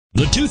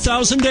The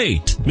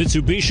 2008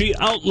 Mitsubishi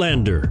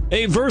Outlander,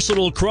 a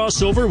versatile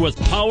crossover with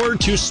power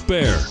to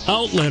spare.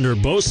 Outlander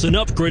boasts an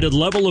upgraded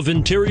level of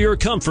interior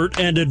comfort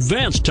and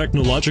advanced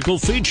technological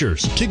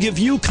features to give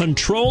you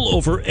control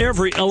over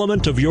every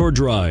element of your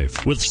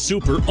drive. With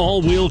super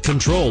all-wheel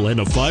control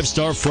and a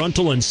 5-star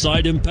frontal and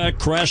side impact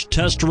crash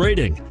test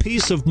rating,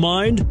 peace of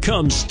mind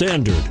comes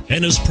standard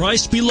and is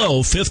priced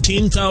below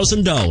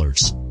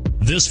 $15,000.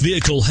 This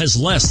vehicle has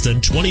less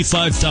than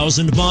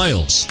 25,000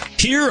 miles.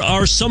 Here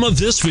are some of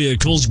this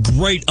vehicle's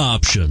great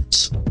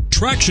options: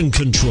 traction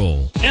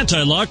control,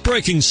 anti-lock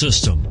braking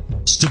system,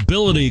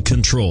 stability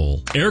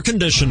control, air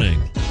conditioning,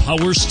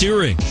 power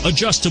steering,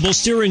 adjustable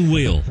steering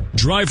wheel,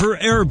 driver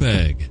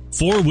airbag,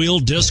 4-wheel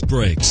disc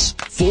brakes,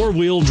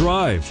 4-wheel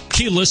drive,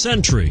 keyless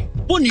entry.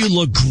 Wouldn't you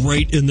look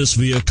great in this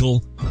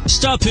vehicle?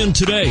 Stop in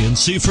today and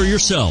see for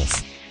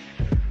yourself.